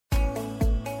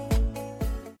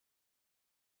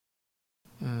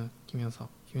김영석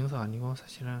아니고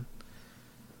사실은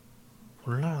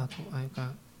몰라 나도.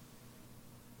 그러니까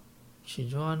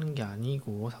취조하는 게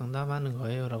아니고 상담하는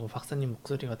거예요라고 박사님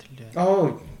목소리가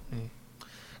들려요. 네.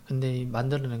 근데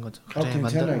만들어낸 거죠. 그래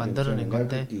만들어낸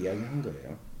건데. 내가 그렇게 이야기한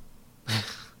거예요.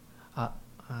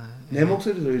 내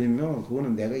목소리 들리면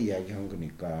그거는 내가 이야기한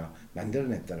거니까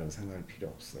만들어냈다라고 생각할 필요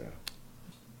없어요.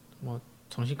 뭐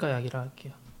정신과 이야기를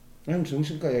할게요. 난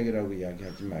정신과 이야기라고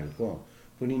이야기하지 말고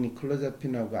본인이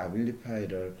클로자핀하고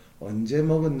아빌리파이를 언제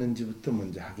먹었는지부터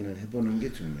먼저 확인을 해보는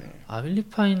게 중요해요.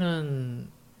 아빌리파이는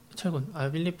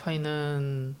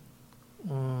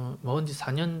먹은 지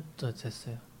 4년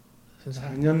됐어요.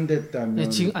 4년 됐다면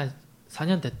지금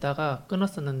 4년 됐다가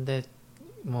끊었었는데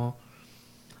뭐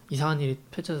이상한 일이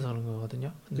펼쳐져서 그런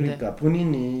거거든요. 근데 그러니까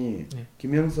본인이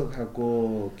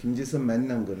김영석하고 김지선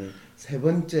만난 거는 세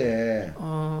번째.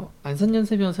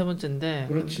 안산연세병원 세 번째인데.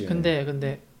 그렇지.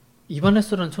 근데 이번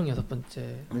횟수로는 총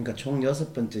 6번째. 그러니까 총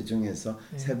 6번째 중에서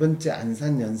세 번째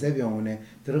안산연세병원에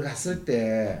들어갔을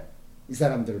때 이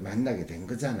사람들을 만나게 된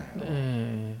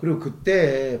거잖아요. 그리고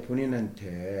그때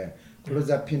본인한테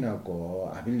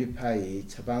클로자핀하고 아빌리파이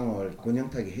처방을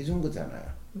권영탁이 해준 거잖아요.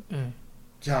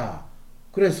 자,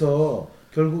 그래서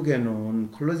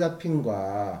결국에는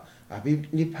클로자핀과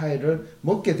아빌리파이를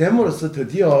먹게 됨으로써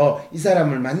드디어 이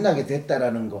사람을 만나게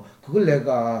됐다라는 거, 그걸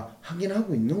내가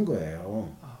확인하고 있는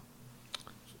거예요.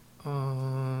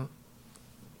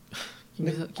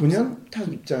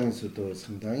 권영탁 입장에서도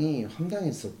상당히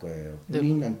황당했을 거예요.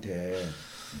 본인한테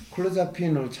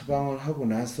클로자핀을 처방을 하고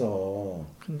나서.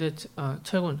 근데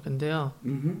철군 근데요.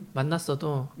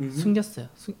 만났어도 숨겼어요.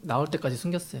 나올 때까지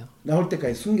숨겼어요.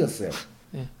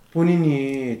 네.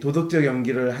 본인이 도덕적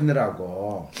연기를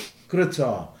하느라고.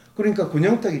 그렇죠. 그러니까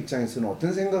권영탁 입장에서는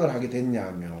어떤 생각을 하게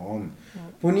됐냐면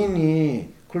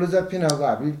본인이 클로자핀하고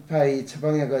아빌리파이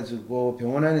처방해가지고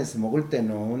병원 안에서 먹을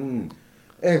때는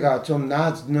애가 좀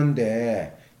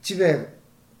나아졌는데 집에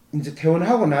이제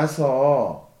퇴원하고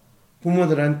나서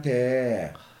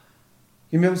부모들한테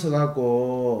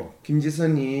김영석하고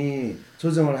김지선이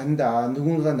조정을 한다.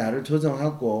 누군가 나를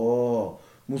조정하고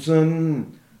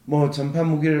무슨 뭐 전파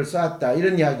무기를 쏘았다.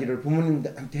 이런 이야기를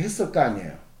부모님한테 했을 거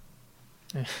아니에요.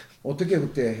 네. 어떻게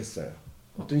그때 했어요?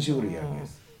 어떤 식으로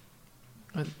이야기했어요?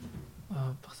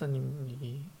 박사님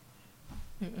얘기.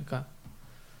 그러니까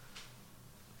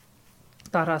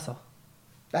따라서라뇨.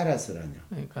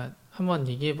 그러니까 한번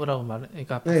얘기해보라고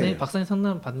그러니까 박사님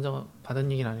상담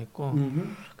받은 얘기는 안 했고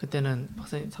그때는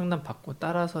박사님 상담 받고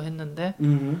따라서 했는데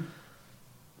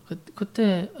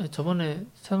그때 저번에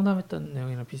상담했던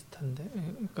내용이랑 비슷한데.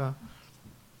 그러니까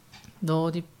너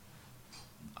어디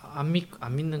안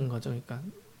믿는 거죠. 그러니까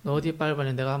너 어디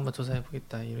빨리 내가 한번 조사해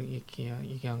보겠다 이렇게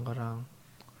얘기한 거랑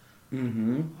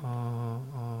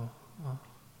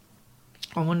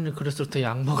어머니는 그럴수록 더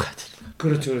약 먹어야 되는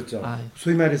거예요. 그렇죠.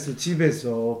 소위 말해서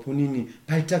집에서 본인이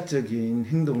발작적인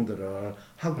행동들을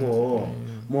하고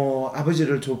뭐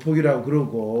아버지를 조폭이라고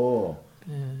그러고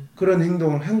그런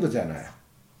행동을 한 거잖아요.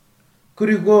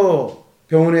 그리고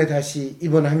병원에 다시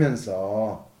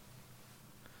입원하면서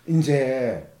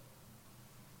이제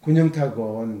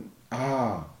권영탁은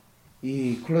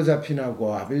이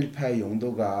클로자핀하고 아빌리파이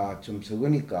용도가 좀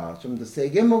적으니까 좀 더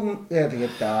세게 먹어야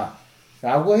되겠다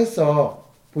라고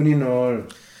해서 본인을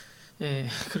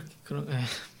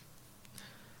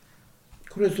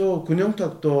그래서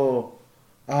권영탁도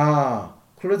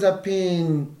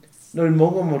클로자핀을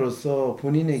먹음으로써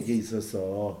본인에게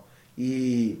있어서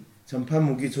이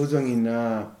전파무기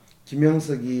조정이나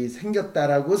김영석이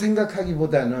생겼다라고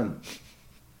생각하기보다는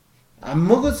안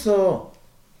먹어서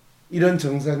이런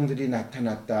증상들이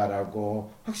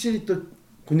나타났다라고 확실히 또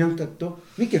권영탁도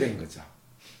믿게 된 거죠.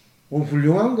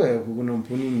 훌륭한 거예요. 그거는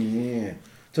본인이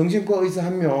정신과 의사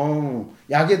한 명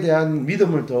약에 대한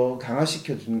믿음을 더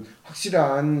강화시켜준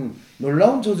확실한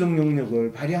놀라운 조정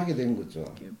능력을 발휘하게 된 거죠.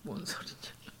 이게 뭔 소리냐.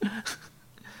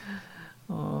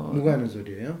 누가 하는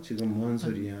소리예요? 지금 뭐 하는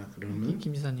소리야? 그러면?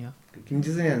 김지선이요.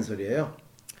 김지선이 하는 소리예요?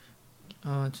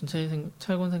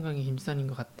 철군 생각이 김지선인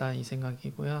것 같다 이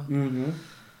생각이고요.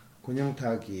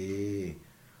 권영탁이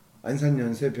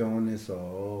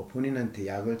안산연세병원에서 본인한테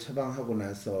약을 처방하고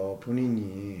나서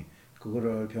본인이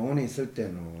그거를 병원에 있을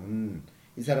때는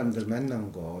이 사람들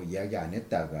만난 거 이야기 안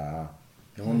했다가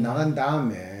병원 나간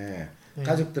다음에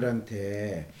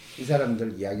가족들한테 이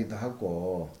사람들 이야기도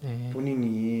하고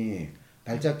본인이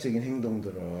발작적인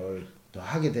행동들을 더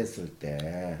하게 됐을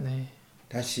때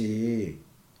다시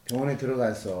병원에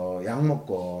들어가서 약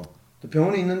먹고 또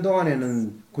병원에 있는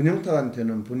동안에는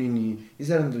권영탁한테는 본인이 이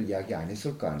사람들 이야기 안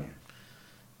했을 거 아니에요.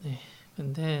 네.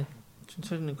 근데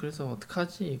준철이는 그래서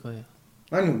어떡하지 이거예요.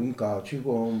 아니 그러니까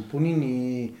지금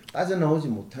본인이 빠져나오지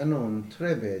못하는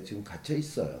트랩에 지금 갇혀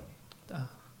있어요. 아,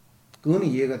 그건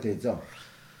이해가 되죠.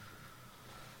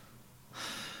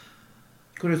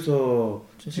 그래서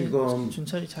지금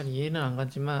준철이 잘 이해는 안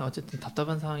가지만 어쨌든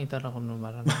답답한 상황이다라고는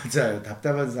말하는. 맞아요.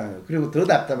 답답한 상황. 그리고 더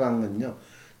답답한 건요.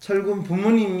 철군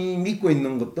부모님이 믿고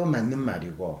있는 것도 맞는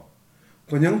말이고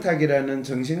권영탁이라는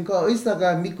정신과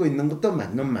의사가 믿고 있는 것도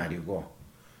맞는 말이고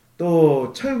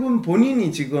또 철군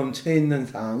본인이 지금 처해 있는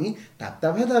상황이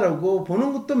답답하다라고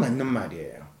보는 것도 맞는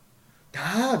말이에요.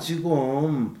 다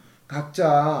지금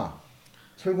각자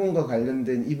철군과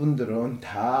관련된 이분들은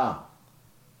다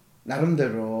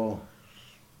나름대로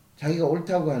자기가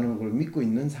옳다고 하는 걸 믿고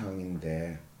있는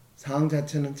상황인데 상황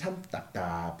자체는 참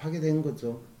답답하게 된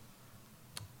거죠.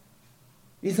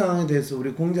 이 상황에 대해서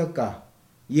우리 공 작가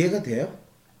이해가 돼요?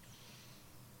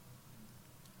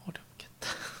 어렵겠다.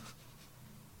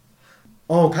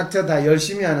 각자 다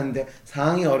열심히 하는데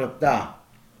상황이 어렵다.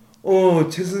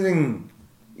 최 선생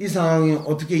이 상황이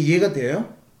어떻게 이해가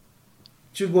돼요?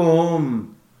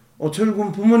 지금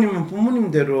철군 부모님은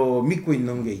부모님대로 믿고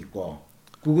있는 게 있고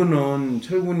그거는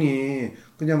철군이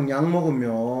그냥 약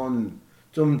먹으면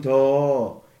좀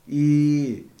더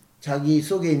이 자기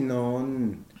속에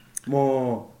있는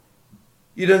뭐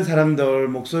이런 사람들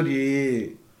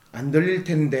목소리 안 들릴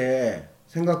텐데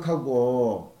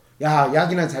생각하고 야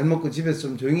약이나 잘 먹고 집에서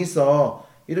좀 조용히 있어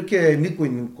이렇게 믿고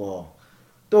있는 거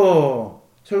또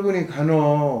철군이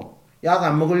간혹 약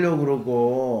안 먹으려고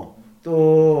그러고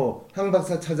또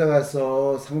항박사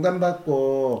찾아가서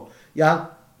상담받고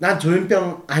약 난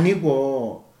조현병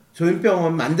아니고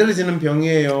조현병은 만들어지는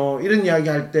병이에요 이런 이야기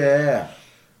할 때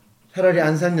차라리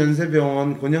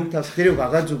안산연세병원 권영탁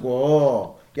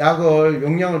데려가가지고 약을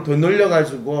용량을 더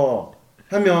늘려가지고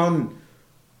하면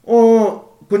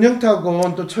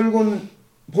권영탁은 또 철군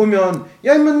보면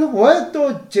야 임마 너 왜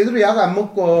또 제대로 약 안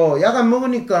먹고 약 안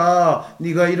먹으니까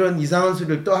네가 이런 이상한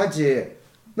소리를 또 하지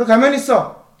너 가만히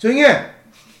있어 조용히 해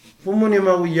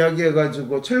부모님하고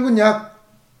이야기해가지고 철군 약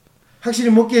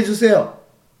확실히 먹게 해주세요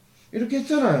이렇게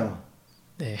했잖아요.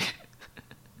 네.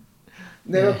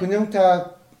 내가 네.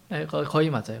 권영탁 네, 거의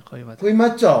맞아요. 거의 맞아요. 거의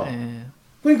맞죠? 네.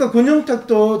 그러니까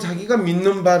권영탁도 자기가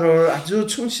믿는 바를 아주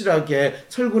충실하게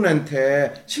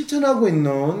철군한테 실천하고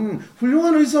있는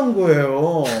훌륭한 의사인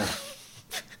거예요.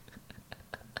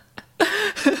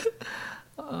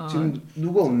 지금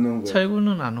누가 웃는 거예요?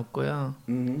 철구는 안 웃고요.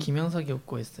 김영석이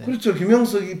웃고 있어요. 그렇죠.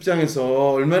 김영석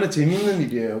입장에서 얼마나 재밌는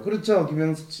일이에요. 그렇죠,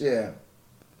 김영석 씨.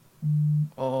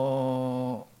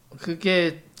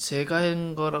 그게 제가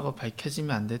한 거라고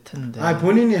밝혀지면 안 될 텐데.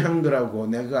 본인이 한 거라고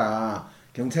내가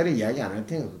경찰에 이야기 안 할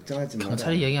테니까 걱정하지 마.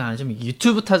 경찰이 얘기 안 해주면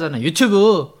유튜브 타잖아요.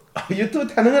 유튜브. 유튜브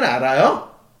타는 건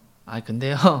알아요?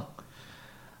 근데요.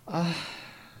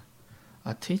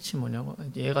 트위치 뭐냐고.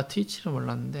 얘가 트위치를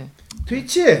몰랐는데.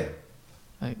 트위치?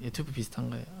 유튜브 비슷한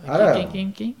거예요. 알아요.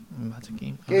 게임? 맞아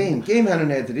게임. 게임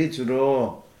하는 애들이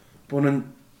주로 보는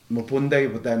뭐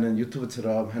본다기보다는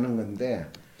유튜브처럼 하는 건데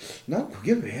난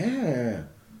그게 왜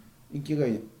인기가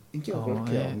그렇게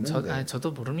없는데.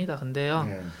 저도 모릅니다. 근데요.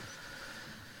 네.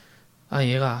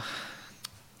 얘가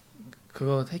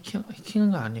그거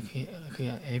해킹한 거 아니에요.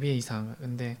 그게 앱이 이상한 거.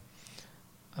 근데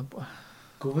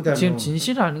그보다는 지금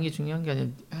진실을 아는 게 중요한 게 아니라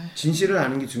진실을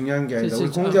아는 게 중요한 게 아니라 우리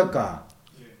공 작가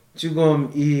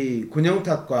지금 이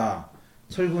권영탁과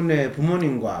철군의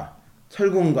부모님과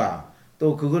철군과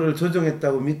또 그거를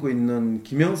조정했다고 믿고 있는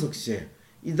김영석 씨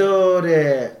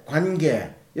이들의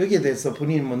관계 여기에 대해서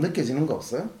본인이 뭐 느껴지는 거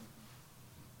없어요?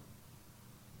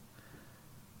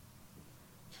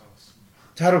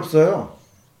 잘 없어요.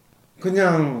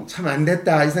 그냥 참 안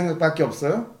됐다 이 생각밖에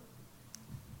없어요?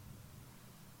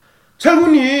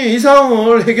 철군이 이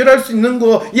상황을 해결할 수 있는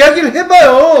거 이야기를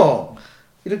해봐요.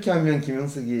 이렇게 하면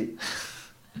김영석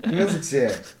씨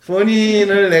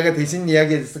본인을 내가 대신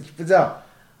이야기해줘서 기쁘죠?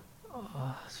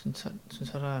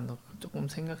 준철아 너 조금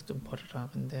생각 좀 버려라.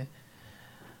 근데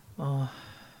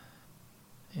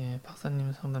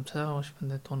박사님 상담 찾아가고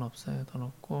싶은데 돈 없어요. 돈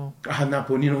없고. 나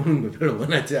본인 오는 거 별로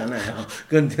원하지 않아요.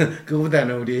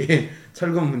 그거보다는 우리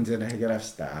철군 문제나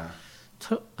해결합시다.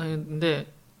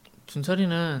 근데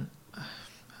준철이는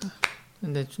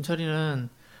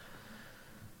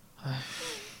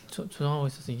조정하고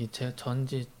있어서 이게 제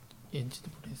전지 인지도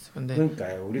모르겠어요. 근데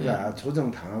그러니까요. 우리가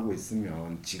조정 당하고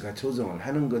있으면 지가 조정을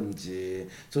하는 건지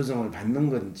조정을 받는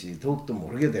건지 더욱더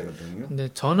모르게 되거든요. 근데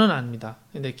저는 압니다.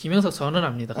 근데 김영석 저는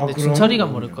압니다. 근데 그럼요. 준철이가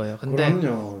모를 거예요. 근데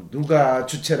그럼요. 누가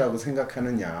주체라고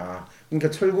생각하느냐. 그러니까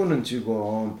철구는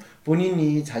지금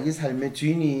본인이 자기 삶의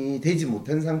주인이 되지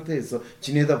못한 상태에서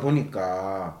지내다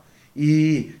보니까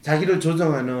이 자기를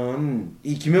조정하는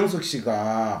이 김영석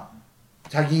씨가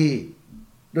자기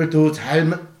더 잘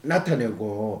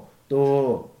나타내고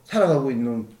또 살아가고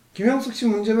있는 김영석 씨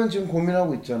문제만 지금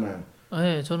고민하고 있잖아요.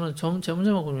 네, 저는 제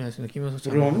문제만 고민했습니다. 김영석 씨.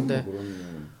 그럼 근데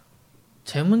그럼요.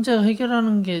 제 문제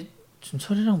해결하는 게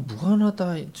준철이랑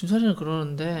무관하다. 준철이는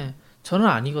그러는데 저는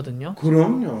아니거든요.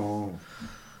 그럼요.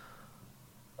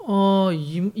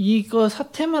 이거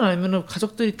사태만 알면은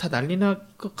가족들이 다 난리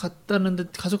날 것 같다는데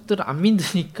가족들은 안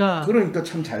믿으니까. 그러니까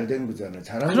참 잘 된 거잖아요.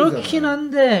 잘한 그렇긴 거잖아요.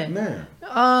 한데. 네.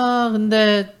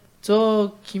 근데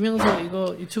저 김영석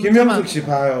이거 유튜브 김영석 씨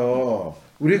봐요.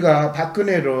 우리가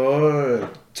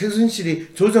박근혜를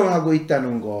최순실이 조정하고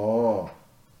있다는 거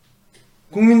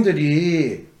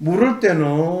국민들이 모를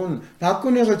때는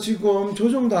박근혜가 지금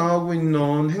조정당하고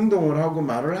있는 행동을 하고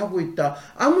말을 하고 있다.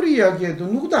 아무리 이야기해도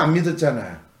누구도 안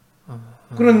믿었잖아요.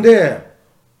 그런데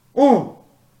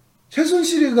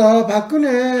최순실이가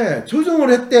박근혜 조정을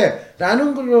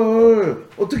했대라는 거를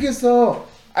어떻게 해서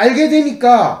알게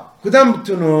되니까 그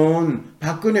다음부터는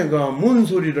박근혜가 뭔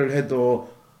소리를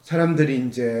해도 사람들이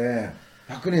이제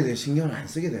박근혜에 대해 신경을 안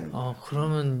쓰게 되는 거예요.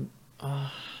 그러면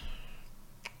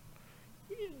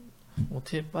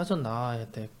어떻게 빠져나와야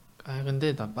돼?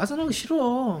 근데 나 빠져나가기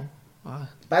싫어.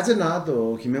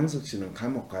 빠져나와도 김영석 씨는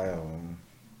감옥 가요.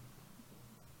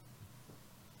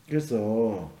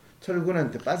 그래서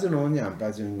철군한테 빠져나오냐 안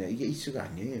빠져나오냐 이게 이슈가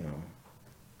아니에요.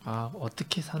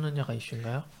 어떻게 사느냐가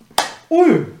이슈인가요?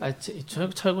 올!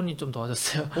 철군이 좀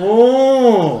도와줬어요.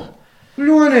 오!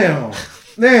 훌륭하네요.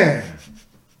 네.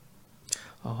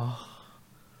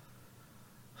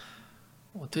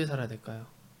 어떻게 살아야 될까요?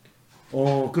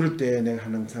 그럴 때 내가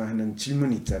항상 하는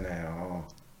질문이 있잖아요.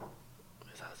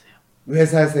 왜 사세요? 왜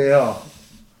사세요?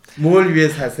 뭘 위해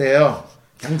사세요?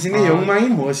 당신의 욕망이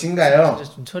무엇인가요?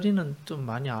 이제 준철이는 좀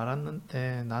많이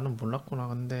알았는데 나는 몰랐구나.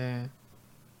 근데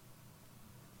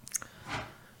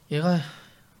얘가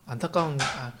안타까운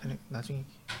그래 나중에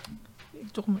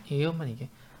조금 이것만 이게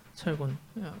철군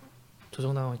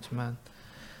조정당하고 있지만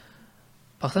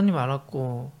박사님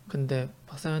알았고 근데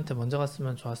박사님한테 먼저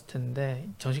갔으면 좋았을 텐데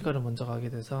정신과를 먼저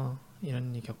가게 돼서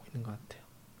이런 얘기 겪고 있는 것 같아요.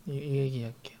 이 얘기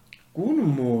할게요.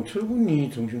 그거는 뭐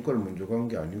철군이 정신과를 먼저 간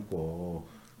게 아니고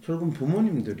철군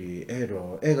부모님들이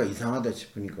애가 이상하다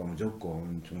싶으니까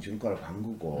무조건 정신과를 간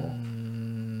거고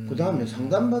그 다음에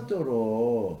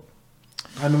상담받으러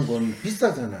가는 건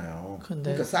비싸잖아요.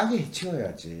 그러니까 싸게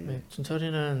해치워야지. 네,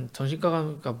 준철이는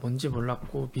정신과가 뭔지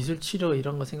몰랐고 미술치료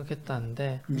이런 거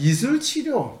생각했다는데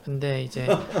미술치료? 근데 이제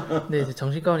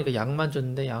정신과 오니까 약만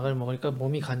줬는데 약을 먹으니까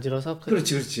몸이 간지러서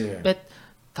그렇지.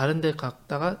 다른 데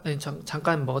갔다가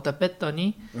잠깐 먹었다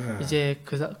뺐더니 이제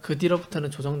그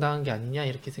뒤로부터는 조정당한 게 아니냐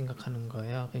이렇게 생각하는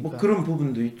거예요. 그러니까 뭐 그런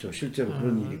부분도 있죠. 실제로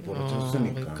그런 일이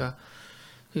벌어졌으니까. 그러니까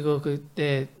그리고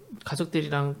그때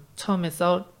가족들이랑 처음에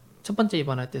첫 번째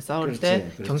입원할 때 싸울 때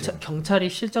경찰이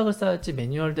실적을 쌓을지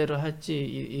매뉴얼대로 할지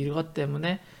이것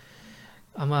때문에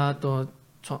아마 또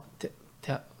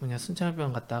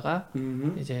순천병원 갔다가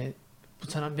이제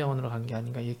부천한병원으로 간 게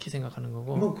아닌가 이렇게 생각하는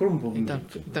거고. 뭐 그런 부분도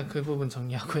있죠. 일단 그 부분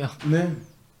정리하고요. 네,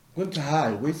 그건 다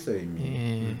알고 있어요 이미.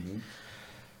 예.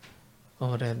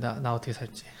 그래 나 어떻게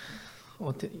살지.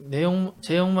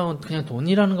 제 욕망은 그냥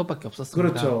돈이라는 것밖에 없었습니다.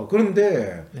 그렇죠.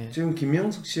 그런데 지금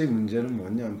김영석 씨의 문제는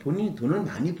뭐냐면 본인이 돈을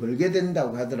많이 벌게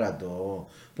된다고 하더라도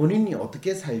본인이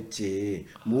어떻게 살지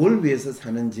뭘 위해서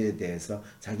사는지에 대해서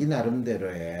자기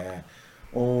나름대로의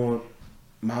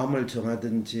마음을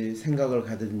정하든지 생각을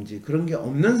가든지 그런 게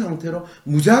없는 상태로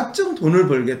무작정 돈을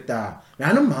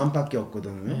벌겠다라는 마음밖에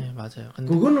없거든요. 네, 맞아요.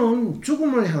 그거는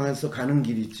죽음을 향해서 가는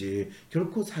길이지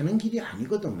결코 사는 길이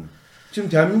아니거든요. 지금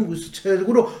대한민국에서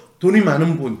최고로 돈이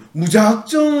많은 분,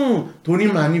 무작정 돈이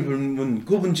많이 벌는 분,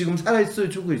 그분 지금 살아있어요,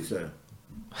 죽어 있어요?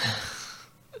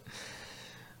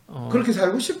 그렇게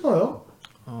살고 싶어요?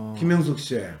 김영석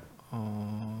씨.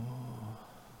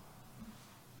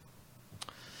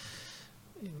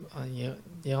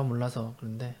 얘가 몰라서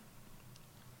그런데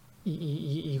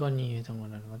이건희 회장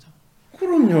말하는 거죠?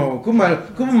 그럼요.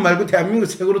 그분 말고 대한민국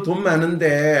최고로 돈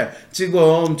많은데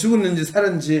지금 죽었는지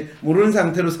살았는지 모르는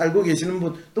상태로 살고 계시는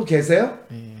분 또 계세요?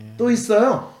 예. 또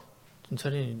있어요?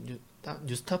 준철이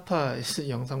뉴스타파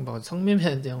영상 봐가지고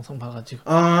성매매 영상 봐가지고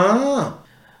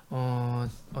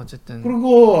어쨌든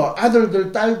그리고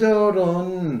아들들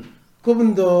딸들은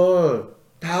그분들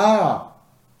다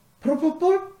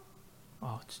프로포폴?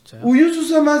 진짜요? 우유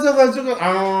주사 맞아가지고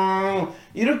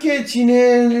이렇게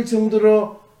지낼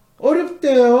정도로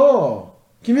어렵대요.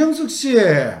 김영숙 씨.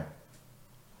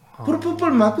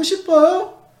 프로포폴 맞고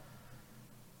싶어요?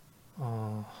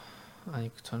 아니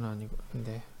저는 아니고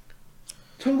근데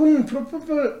철군은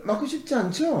프로포폴 맞고 싶지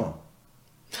않죠?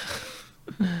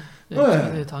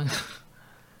 네. 당연.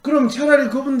 그럼 차라리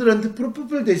그분들한테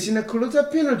프로포폴 대신에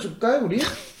클로자핀을 줄까요, 우리?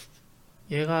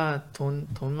 얘가 돈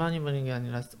많이 버는 게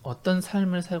아니라 어떤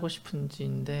삶을 살고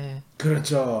싶은지인데.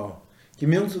 그렇죠.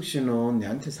 김영숙 씨는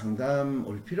내한테 상담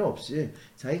올 필요 없이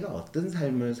자기가 어떤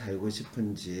삶을 살고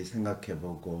싶은지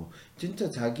생각해보고 진짜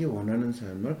자기 원하는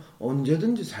삶을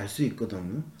언제든지 살 수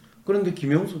있거든요. 그런데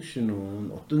김영숙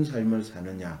씨는 어떤 삶을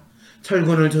사느냐?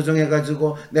 철근을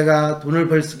조정해가지고 내가 돈을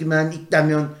벌 수기만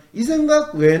있다면 이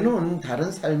생각 외에는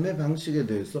다른 삶의 방식에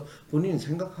대해서 본인이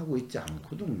생각하고 있지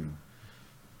않거든요.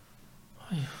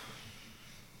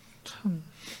 참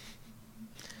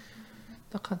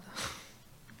딱하다.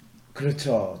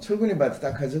 그렇죠. 철근이 봐도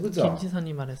딱하죠, 그죠?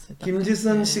 김지선이 말했어요.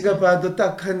 김지선 네. 씨가 봐도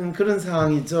딱한 그런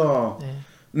상황이죠. 네.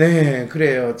 네,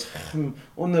 그래요. 참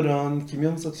오늘은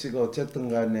김영석 씨가 어쨌든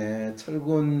간에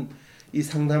철군 이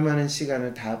상담하는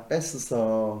시간을 다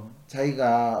뺏어서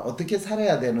자기가 어떻게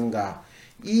살아야 되는가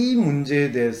이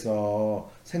문제에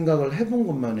대해서 생각을 해본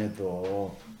것만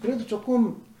해도 그래도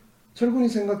조금 철군이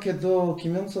생각해도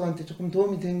김영석한테 조금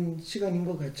도움이 된 시간인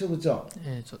것 같죠, 그죠?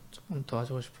 네, 저 조금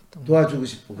도와주고 싶었던 거. 도와주고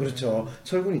싶고 그렇죠.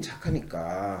 철군이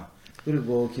착하니까.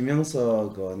 그리고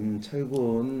김영석은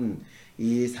철군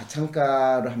이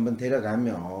사창가로 한번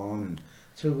데려가면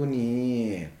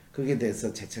철군이 거기에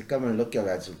대해서 죄책감을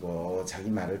느껴가지고 자기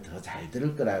말을 더 잘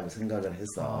들을 거라고 생각을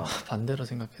해서. 반대로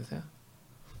생각해서요?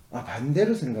 아,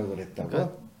 반대로 생각을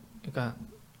했다고? 그러니까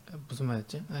무슨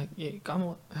말이었지?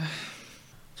 까먹.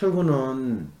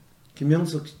 철군은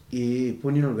김영석이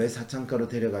본인을 왜 사창가로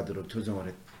데려가도록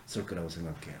조정을 했을 거라고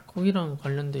생각해요. 거기랑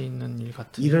관련돼 있는 일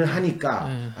같은. 일을 하니까.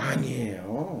 네.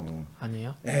 아니에요.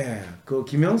 아니에요? 예, 그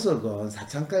김영석은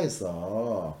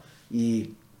사창가에서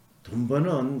이 돈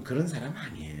버는 그런 사람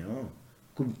아니에요.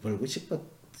 그 벌고 싶을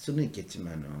수는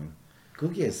있겠지만은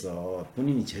거기에서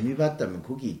본인이 재미 봤다면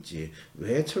거기 있지.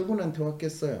 왜 철군한테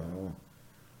왔겠어요?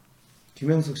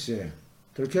 김영석 씨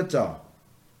들켰죠?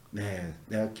 네,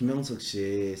 내가 김영석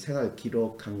씨 생활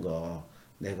기록한 거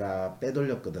내가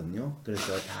빼돌렸거든요.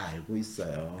 그래서 다 알고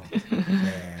있어요.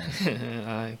 네.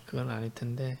 아, 그건 아닐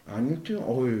텐데. 아니죠.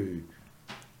 어이.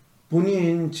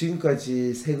 본인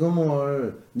지금까지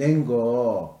세금을 낸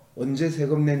거 언제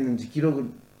세금 냈는지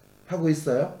기록을 하고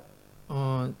있어요?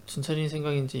 준철이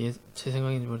생각인지 제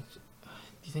생각인지 모르겠지.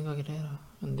 네 생각이라 해라.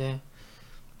 근데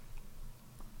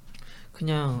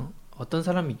그냥 어떤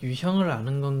사람이 유형을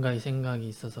아는 건가 이 생각이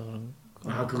있어서 그런 거.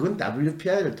 아, 그건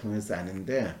WPI를 통해서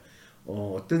아는데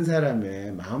어떤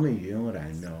사람의 마음의 유형을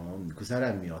알면 그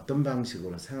사람이 어떤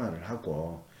방식으로 생활을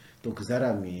하고 또 그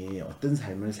사람이 어떤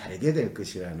삶을 살게 될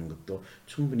것이라는 것도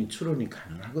충분히 추론이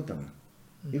가능하거든.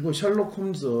 이거 셜록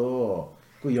홈즈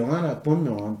그 영화나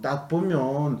보면 딱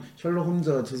보면 셜록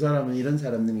홈즈가 저 사람은 이런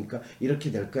사람이니까 이렇게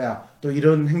될 거야. 또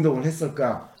이런 행동을 했을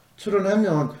거야.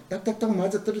 추론하면 딱딱딱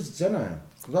맞아 떨어지잖아요.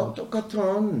 그거하고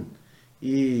똑같은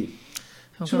이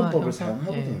추론법을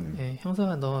사용하거든요. 예,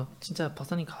 형사가 너 진짜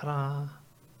박사님 가라.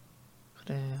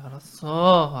 그래,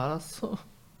 알았어.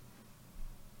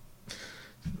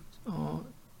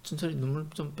 준철이 눈물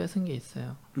좀 뺏은 게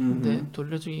있어요. 근데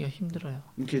돌려주기가 힘들어요.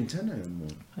 괜찮아요, 뭐.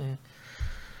 예.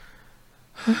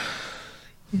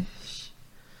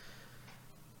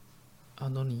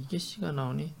 너는 이게 씨가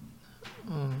나오니?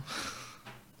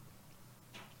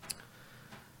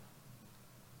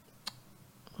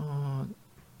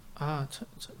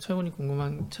 최군이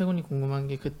궁금한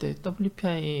게 그때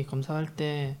WPI 검사할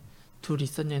때 둘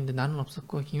있었냐는데 나는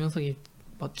없었고 김영석이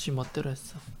지 멋대로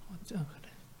했어.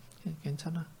 그래,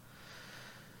 괜찮아.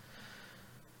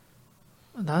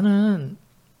 나는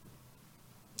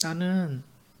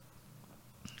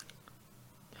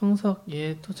형석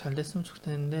얘도 잘 됐으면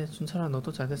좋겠는데 준철아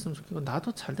너도 잘 됐으면 좋겠고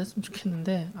나도 잘 됐으면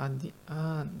좋겠는데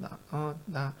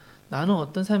나는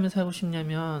어떤 삶을 살고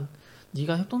싶냐면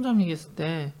네가 협동조합 얘기했을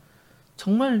때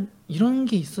정말 이런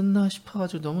게 있었나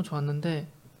싶어가지고 너무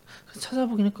좋았는데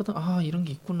찾아보긴 했거든. 이런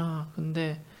게 있구나.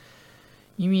 근데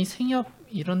이미 생협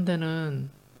이런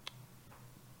데는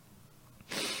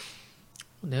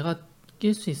내가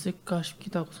낄 수 있을까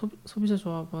싶기도 하고 소비자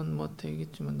조합은 뭐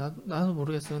되겠지만 나도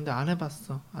모르겠어. 근데 안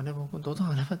해봤어. 안 해보고 너도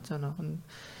안 해봤잖아.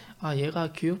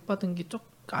 얘가 교육받은 게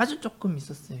아주 조금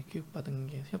있었어요. 교육받은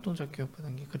게 협동조합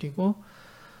교육받은 게. 그리고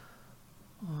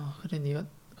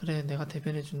그래 내가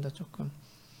대변해준다 조금.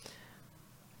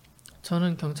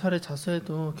 저는 경찰에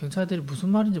자수해도 경찰들이 무슨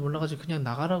말인지 몰라가지고 그냥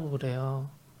나가라고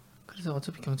그래요. 그래서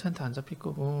어차피 경찰한테 안 잡힐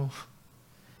거고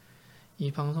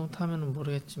이 방송 타면은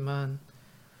모르겠지만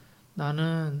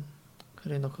나는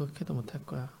그래 너 그렇게도 못할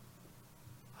거야.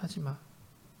 하지마.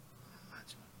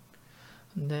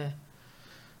 근데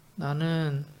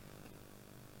나는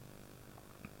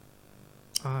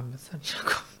몇 살이라고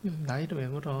나이를 왜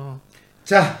물어.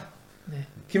 자, 네.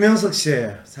 김영석 씨,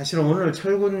 사실은 오늘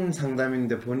철군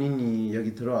상담인데 본인이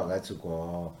여기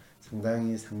들어와가지고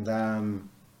상당히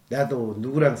나도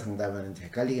누구랑 상담하는지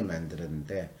헷갈리게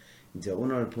만들었는데, 이제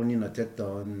오늘 본인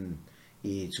어쨌든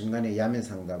이 중간에 야매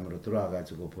상담으로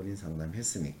들어와가지고 본인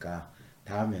상담했으니까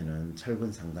다음에는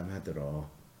철군 상담하도록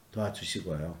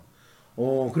도와주시고요.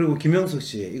 그리고 김영석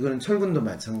씨, 이거는 철군도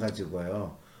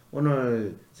마찬가지고요.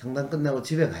 오늘 상담 끝나고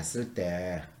집에 갔을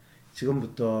때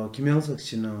지금부터 김영석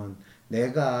씨는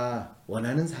내가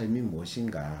원하는 삶이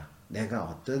무엇인가, 내가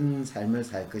어떤 삶을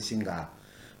살 것인가,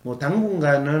 뭐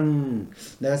당분간은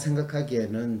내가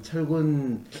생각하기에는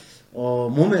철군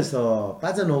몸에서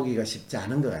빠져나오기가 쉽지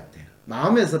않은 것 같아요.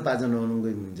 마음에서 빠져나오는 게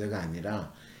문제가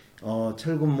아니라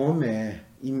철군 몸에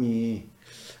이미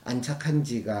안착한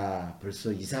지가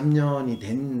벌써 2, 3년이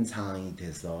된 상황이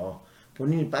돼서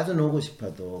본인이 빠져나오고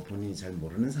싶어도 본인이 잘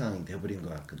모르는 상황이 돼버린 것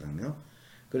같거든요.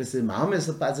 그래서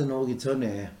마음에서 빠져나오기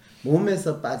전에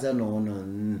몸에서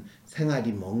빠져나오는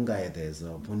생활이 뭔가에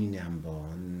대해서 본인이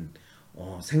한번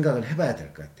생각을 해봐야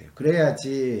될 것 같아요.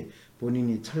 그래야지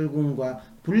본인이 철군과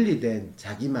분리된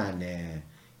자기만의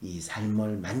이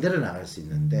삶을 만들어 나갈 수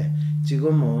있는데,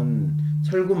 지금은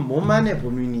철군 몸 안에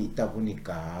본인이 있다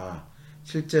보니까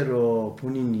실제로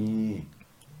본인이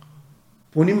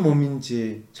본인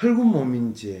몸인지 철군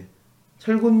몸인지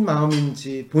철군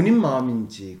마음인지 본인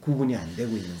마음인지 구분이 안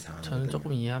되고 있는 상황이거든요. 저는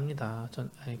조금 이해합니다.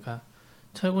 그러니까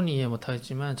철군이 이해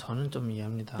못하겠지만 저는 좀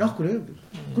이해합니다. 그래요?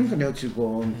 그러니까 내가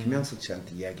지금 김영석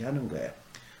씨한테 이야기하는 거예요.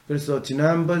 그래서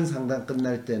지난번 상담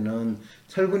끝날 때는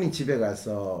철군이 집에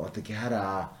가서 어떻게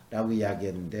하라 라고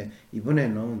이야기했는데,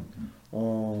 이번에는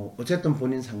어쨌든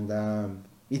본인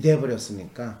상담이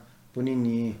돼버렸으니까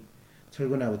본인이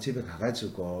철군하고 집에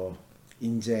가가지고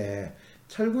이제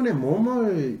철군의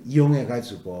몸을 이용해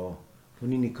가지고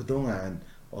본인이 그동안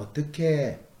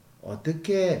어떻게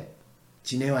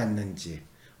지내왔는지,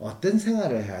 어떤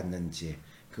생활을 해왔는지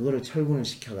그거를 철군을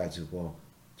시켜가지고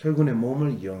철군의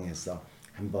몸을 이용해서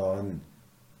한번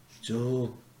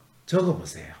쭉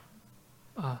적어보세요.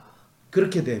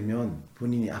 그렇게 되면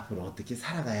본인이 앞으로 어떻게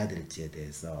살아가야 될지에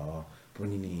대해서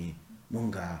본인이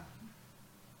뭔가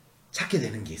찾게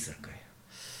되는 게 있을 거예요.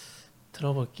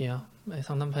 들어볼게요. 네,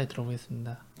 상담 파일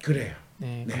들어보겠습니다. 그래요.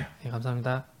 네,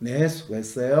 감사합니다. 네,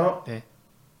 수고했어요. 네.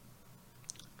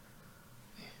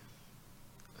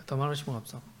 더 말하고 싶은 거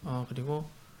없어. 그리고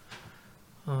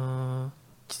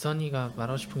지선이가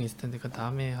말하고 싶은 게 있을 텐데 그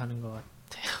다음에 하는 것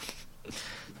같아요.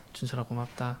 준철아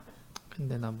고맙다.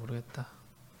 근데 나 모르겠다.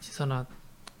 지선아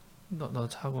너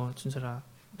자고 준철아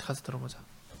가서 들어보자.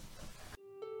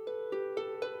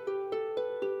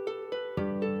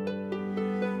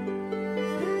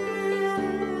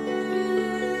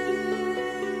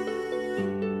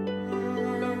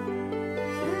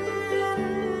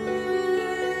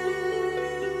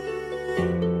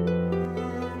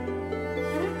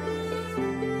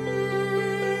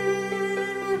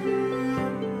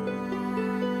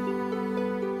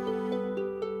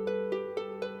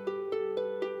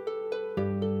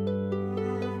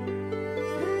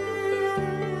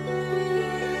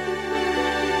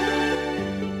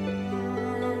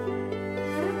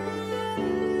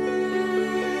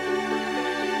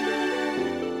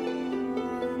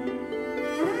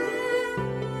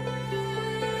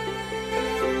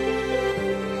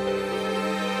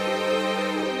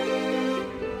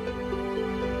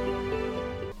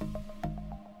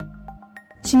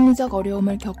 심리적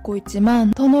어려움을 겪고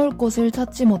있지만 터놓을 곳을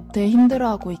찾지 못해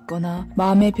힘들어하고 있거나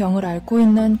마음의 병을 앓고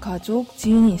있는 가족,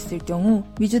 지인이 있을 경우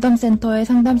위즈덤 센터에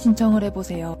상담 신청을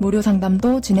해보세요. 무료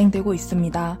상담도 진행되고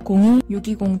있습니다.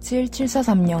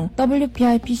 02-6207-7430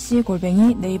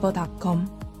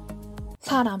 wpipc@naver.com.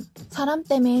 사람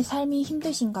때문에 삶이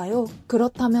힘드신가요?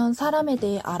 그렇다면 사람에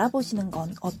대해 알아보시는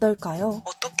건 어떨까요?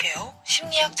 어떡해요?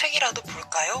 심리학 책이라도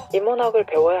볼까요? 인문학을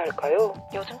배워야 할까요?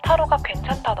 요즘 타로가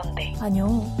괜찮다던데.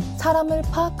 아니요. 사람을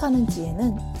파악하는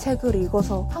지혜는 책을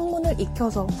읽어서 학문을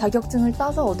익혀서 자격증을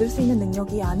따서 얻을 수 있는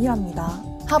능력이 아니랍니다.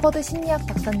 하버드 심리학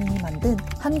박사님이 만든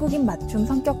한국인 맞춤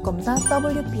성격검사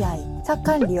WPI.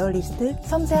 착한 리얼리스트,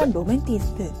 섬세한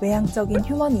로맨티스트, 외향적인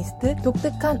휴머니스트,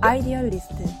 독특한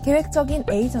아이디얼리스트, 계획적인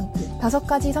에이전트,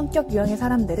 5가지 성격 유형의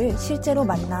사람들을 실제로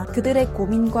만나 그들의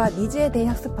고민과 니즈에 대해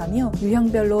학습하며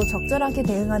유형별로 적절하게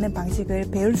대응하는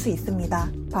방식을 배울 수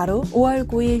있습니다. 바로 5월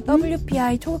 9일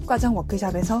WPI 초급과정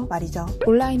워크숍에서 말이죠.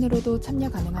 온라인으로도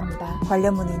참여 가능합니다.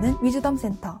 관련 문의는 위즈덤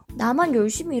센터. 나만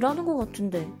열심히 일하는 것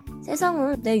같은데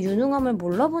세상은 내 유능함을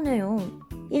몰라보네요.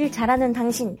 일 잘하는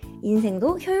당신,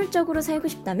 인생도 효율적으로 살고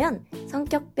싶다면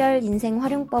성격별 인생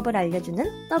활용법을 알려주는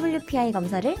WPI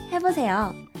검사를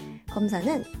해보세요.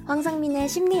 검사는 황상민의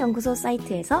심리연구소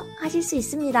사이트에서 하실 수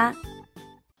있습니다.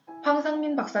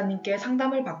 황상민 박사님께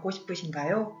상담을 받고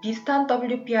싶으신가요? 비슷한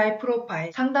WPI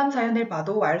프로파일 상담 사연을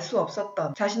봐도 알 수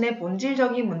없었던 자신의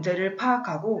본질적인 문제를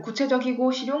파악하고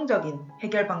구체적이고 실용적인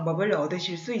해결 방법을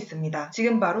얻으실 수 있습니다.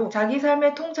 지금 바로 자기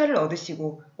삶의 통찰을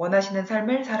얻으시고 원하시는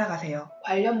삶을 살아가세요.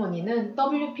 관련 문의는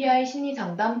WPI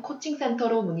심리상담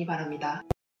코칭센터로 문의 바랍니다.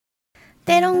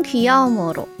 때론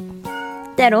귀여움으로,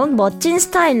 때론 멋진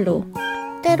스타일로,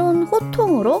 때론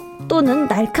호통으로, 또는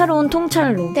날카로운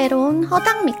통찰로, 때론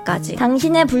허당미까지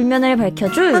당신의 불면을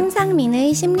밝혀줄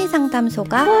황상민의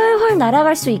심리상담소가 훨훨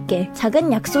날아갈 수 있게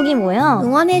작은 약속이 모여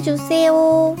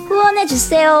응원해주세요.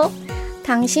 후원해주세요.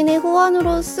 당신의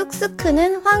후원으로 쑥쑥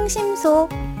크는 황심소.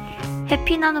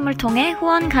 해피 나눔을 통해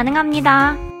후원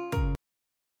가능합니다.